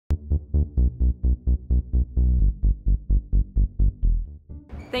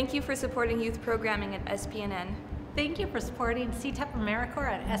Thank you for supporting youth programming at SPNN. Thank you for supporting CTEP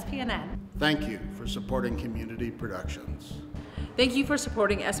AmeriCorps at SPNN. Thank you for supporting community productions. Thank you for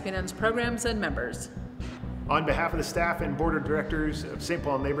supporting SPNN's programs and members. On behalf of the staff and board of directors of St.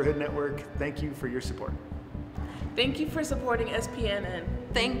 Paul Neighborhood Network, thank you for your support. Thank you for supporting SPNN.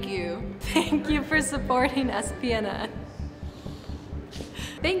 Thank you. Thank you for supporting SPNN.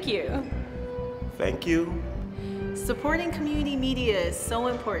 Thank you. Thank you. Supporting community media is so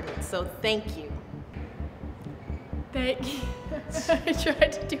important, so thank you. Thank you. I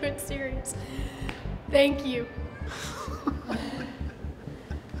tried to do it serious. Thank you.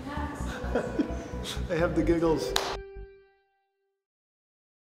 I have the giggles.